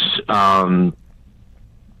 because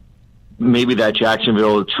maybe that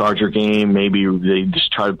Jacksonville Charger game, maybe they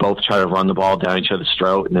just both try to run the ball down each other's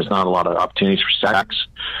throat, and there's not a lot of opportunities for sacks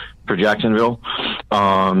for Jacksonville.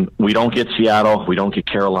 We don't get Seattle. We don't get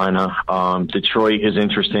Carolina. Detroit is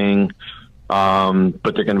interesting, but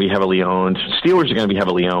they're going to be heavily owned. Steelers are going to be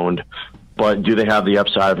heavily owned, but do they have the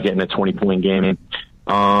upside of getting a 20-point game?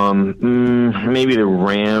 Maybe the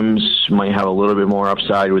Rams might have a little bit more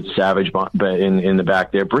upside with Savage in the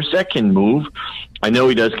back there. Brissett can move. I know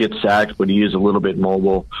he does get sacked, but he is a little bit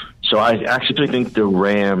mobile. So I actually think the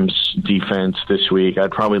Rams defense this week,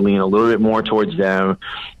 I'd probably lean a little bit more towards them.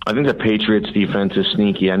 I think the Patriots defense is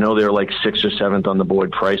sneaky. I know they're like 6th or 7th on the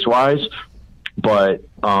board price-wise, but,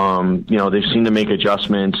 they've seemed to make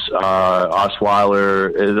adjustments.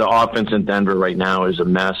 Osweiler, the offense in Denver right now is a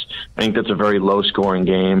mess. I think that's a very low-scoring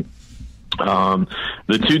game.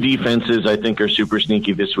 The two defenses I think are super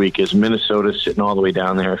sneaky this week is Minnesota sitting all the way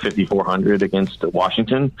down there at 5,400 against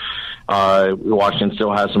Washington. Washington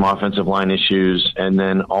still has some offensive line issues, and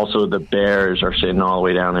then also the Bears are sitting all the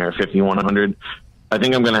way down there at 5,100. I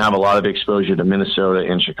think I'm going to have a lot of exposure to Minnesota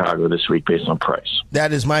and Chicago this week based on price.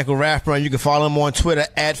 That is Michael Rathburn. You can follow him on Twitter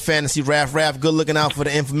at FantasyRaff. Good looking out for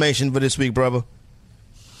the information for this week, brother.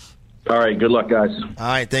 All right, good luck, guys. All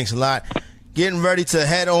right, thanks a lot. Getting ready to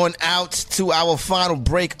head on out to our final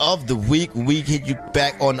break of the week. We hit you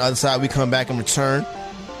back on the other side. We come back and return.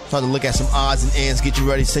 Trying to look at some odds and ends, get you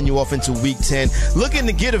ready, send you off into week 10. Looking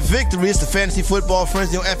to get a victory. It's the Fantasy Football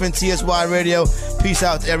Frenzy on FNTSY Radio. Peace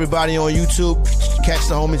out to everybody on YouTube. Catch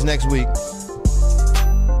the homies next week.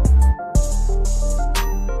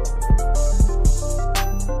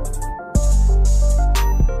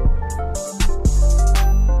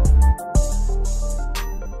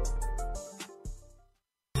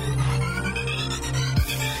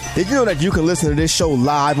 Did you know that you can listen to this show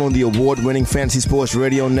live on the award-winning Fantasy Sports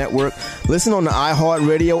Radio Network? Listen on the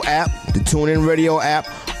iHeartRadio app, the TuneIn Radio app,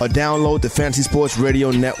 or download the Fantasy Sports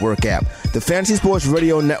Radio Network app. The Fantasy Sports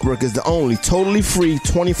Radio Network is the only totally free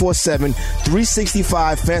 24/7,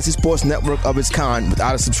 365 Fantasy Sports Network of its kind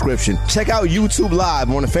without a subscription. Check out YouTube Live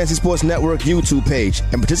on the Fantasy Sports Network YouTube page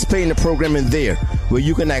and participate in the programming there, where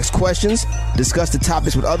you can ask questions, discuss the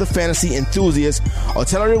topics with other fantasy enthusiasts, or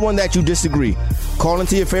tell everyone that you disagree. Call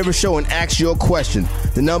into your favorite show and ask your question.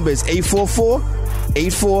 The number is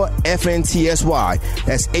 844-84-FNTSY.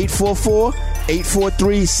 That's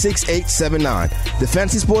 844-843-6879. The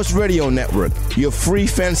Fantasy Sports Radio Network, your free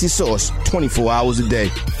fantasy source 24 hours a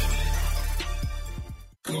day.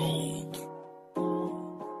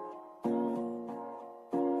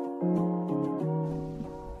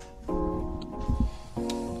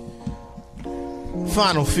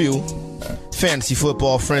 Final few. Fantasy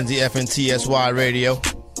Football Frenzy, FNTSY Radio.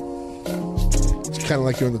 It's kind of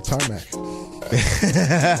like you're on the tarmac.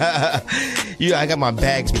 I got my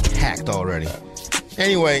bags packed already.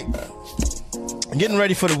 Anyway, getting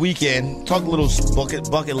ready for the weekend. Talked a little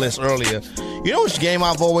bucket list earlier. You know which game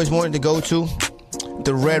I've always wanted to go to?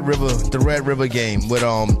 The Red River game with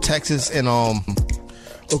Texas and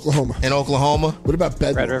Oklahoma. What about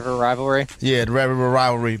Bedlam? Red River rivalry? Yeah, the Red River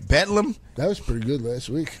rivalry. Bedlam? That was pretty good last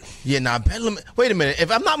week. Yeah, Bedlam. Wait a minute.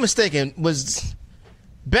 If I'm not mistaken,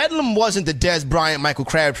 Bedlam wasn't the Dez Bryant Michael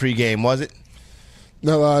Crabtree game, was it?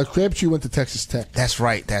 No, Crabtree went to Texas Tech. That's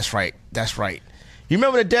right. You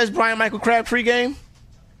remember the Dez Bryant Michael Crabtree game?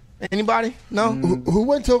 Anybody? No? Who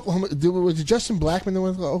went to Oklahoma? Was it Justin Blackman that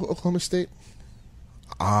went to Oklahoma State?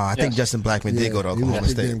 I think Justin Blackman did go to Oklahoma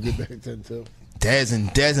State. Damn good back then too.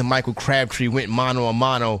 Dez and Michael Crabtree went mano a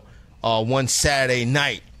mano one Saturday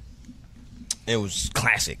night. It was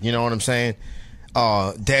classic. You know what I'm saying?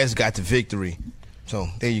 Dez got the victory. So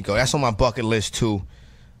there you go. That's on my bucket list too.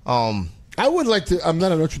 I would like to. I'm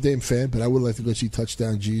not a Notre Dame fan, but I would like to go see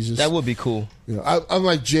Touchdown Jesus. That would be cool. You know, I'm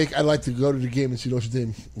like Jake. I'd like to go to the game and see Notre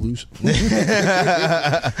Dame lose. But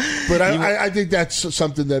I think that's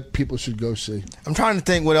something that people should go see. I'm trying to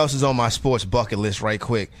think what else is on my sports bucket list right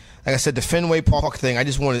quick. Like I said, the Fenway Park thing. I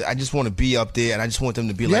just want to be up there, and I just want them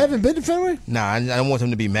to be you like. You haven't been to Fenway? Nah, I don't want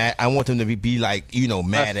them to be mad. I want them to be like mad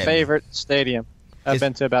at me. My favorite stadium. I've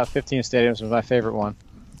been to about 15 stadiums. It was my favorite one.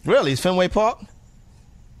 Really, it's Fenway Park.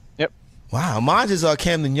 Yep. Wow, mine is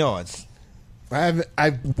Camden Yards. I've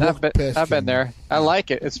been there. I like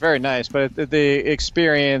it. It's very nice, but the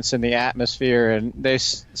experience and the atmosphere and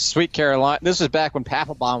Sweet Carolina. This is back when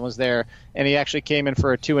Papelbon was there, and he actually came in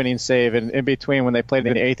for a 2-inning save. And in between, when they played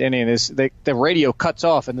in the 8th inning, the radio cuts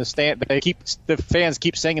off, and the fans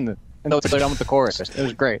keep singing until they're done with the chorus. It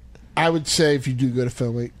was great. I would say if you do go to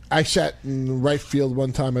Fenway, I sat in right field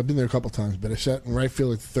one time. I've been there a couple times, but I sat in right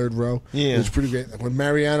field at the third row. Yeah, it was pretty great. When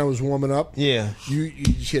Mariano was warming up, yeah, you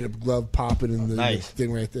just hit a glove popping in the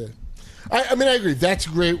thing right there. I mean, I agree. That's a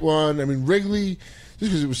great one. I mean, Wrigley, just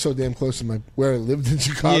because it was so damn close to where I lived in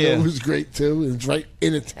Chicago, it was great too. It's right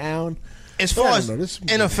in a town. As far as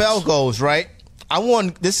NFL goes, right?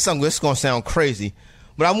 This is going to sound crazy,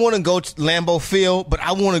 but I want to go to Lambeau Field, but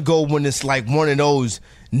I want to go when it's like one of those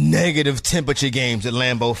negative temperature games at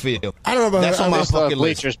Lambeau Field. I don't know about that's on my bucket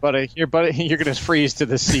bleachers, buddy. You're going to freeze to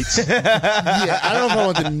the seats. Yeah, I don't know if I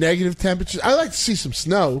want the negative temperatures. I like to see some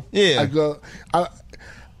snow. Yeah,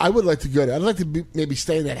 I would like to go there. I'd like to maybe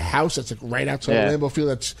stay in that house that's like right outside of Lambeau Field.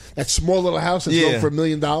 That's that small little house that's going for $1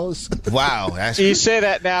 million. Wow, that's you say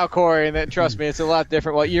that now, Corey, and then trust me, it's a lot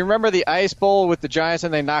different. Well, you remember the Ice Bowl with the Giants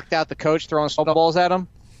and they knocked out the coach throwing snowballs at him?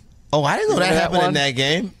 Oh, I didn't know that happened in that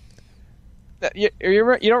game. You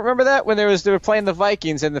don't remember that when they were playing the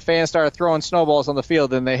Vikings and the fans started throwing snowballs on the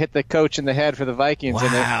field and they hit the coach in the head for the Vikings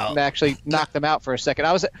and they actually knocked them out for a second.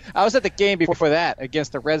 I was at the game before that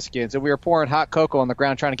against the Redskins and we were pouring hot cocoa on the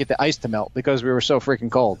ground trying to get the ice to melt because we were so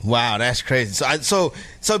freaking cold. Wow, that's crazy. So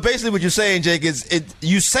basically what you're saying, Jake, is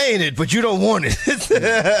you saying it but you don't want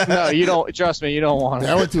it. No, you don't. Trust me, you don't want it.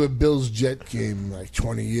 I went to a Bills-Jet game like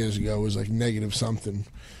 20 years ago. It was like negative something.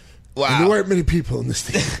 Wow. And there weren't many people in this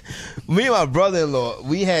thing. Me and my brother-in-law,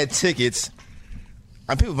 we had tickets.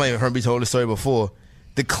 And people might have heard me told this story before.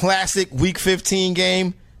 The classic Week 15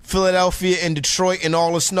 game, Philadelphia and Detroit in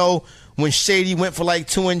all the snow, when Shady went for like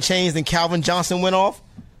 2 and change and Calvin Johnson went off.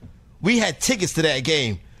 We had tickets to that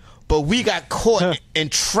game, but we got caught in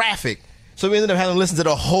traffic, so we ended up having to listen to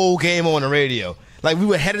the whole game on the radio. Like we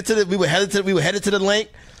were headed to the link.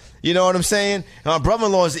 You know what I'm saying? And my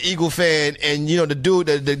brother-in-law is an Eagle fan, and you know the dude,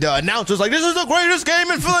 the announcer's like, "This is the greatest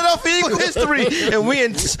game in Philadelphia Eagle history." And we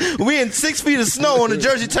in 6 feet of snow on the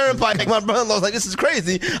Jersey Turnpike. My brother-in-law's like, "This is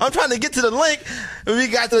crazy." I'm trying to get to the link, and we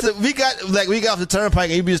got off the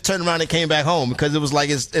Turnpike, and he just turned around and came back home because it was like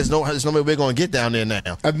there's no way we're going to get down there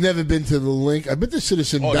now. I've never been to the link. I've been to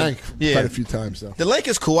Citizen Bank quite a few times though. The link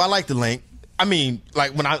is cool. I like the link. I mean,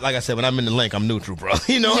 like I said, when I'm in the link, I'm neutral, bro.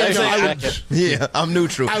 You know what I'm saying? I'm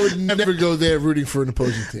neutral. I would never go there rooting for an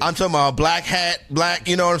opposing team. I'm talking about black hat, black,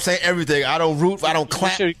 you know what I'm saying? Everything. I don't root, I don't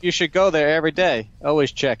clap. You should go there every day.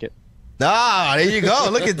 Always check it. Ah, there you go.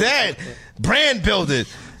 Look at that. Brand building.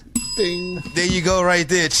 Ding. There you go right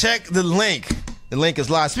there. Check the link. The link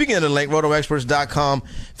is live. Speaking of the link, RotoExperts.com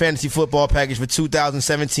fantasy football package for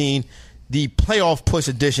 2017. The playoff push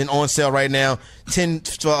edition on sale right now. For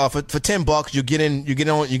 $10, you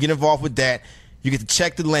get involved with that. You get to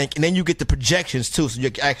check the link, and then you get the projections too, so you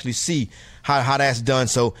can actually see how that's done.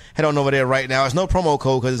 So head on over there right now. There's no promo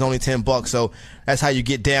code because it's only $10, so that's how you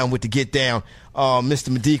get down with the get down, Mr.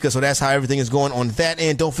 Medica. So that's how everything is going on that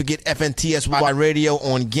end. Don't forget FNTSY Radio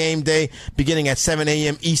on game day, beginning at 7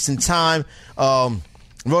 a.m. Eastern time.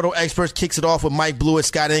 Roto Experts kicks it off with Mike Blewett,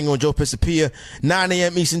 Scott Engel, and Joe Pisapia. 9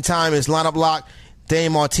 a.m. Eastern time is lineup lock.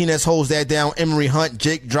 Dane Martinez holds that down. Emery Hunt,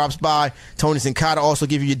 Jake drops by. Tony Sincata also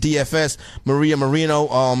give you your DFS. Maria Marino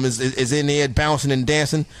is in there bouncing and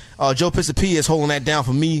dancing. Joe Pisapia is holding that down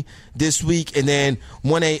for me this week. And then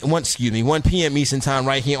 1 p.m. Eastern time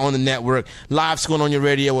right here on the network. Live scoring on your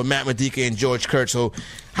radio with Matt Medica and George Kurtz. So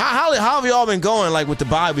how have you all been going, like with the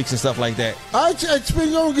bye weeks and stuff like that? It's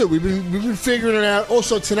been going good. We've been figuring it out.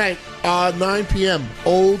 Also tonight, 9 p.m.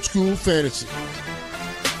 Old School Fantasy.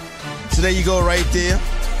 So there you go right there.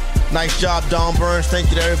 Nice job, Don Burns. Thank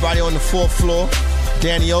you to everybody on the 4th floor.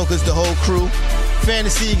 Danny Oakers, the whole crew.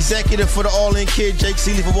 Fantasy executive for the All-In Kid, Jake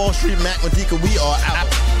Seeley for Wall Street, Matt Medica. We are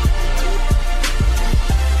out.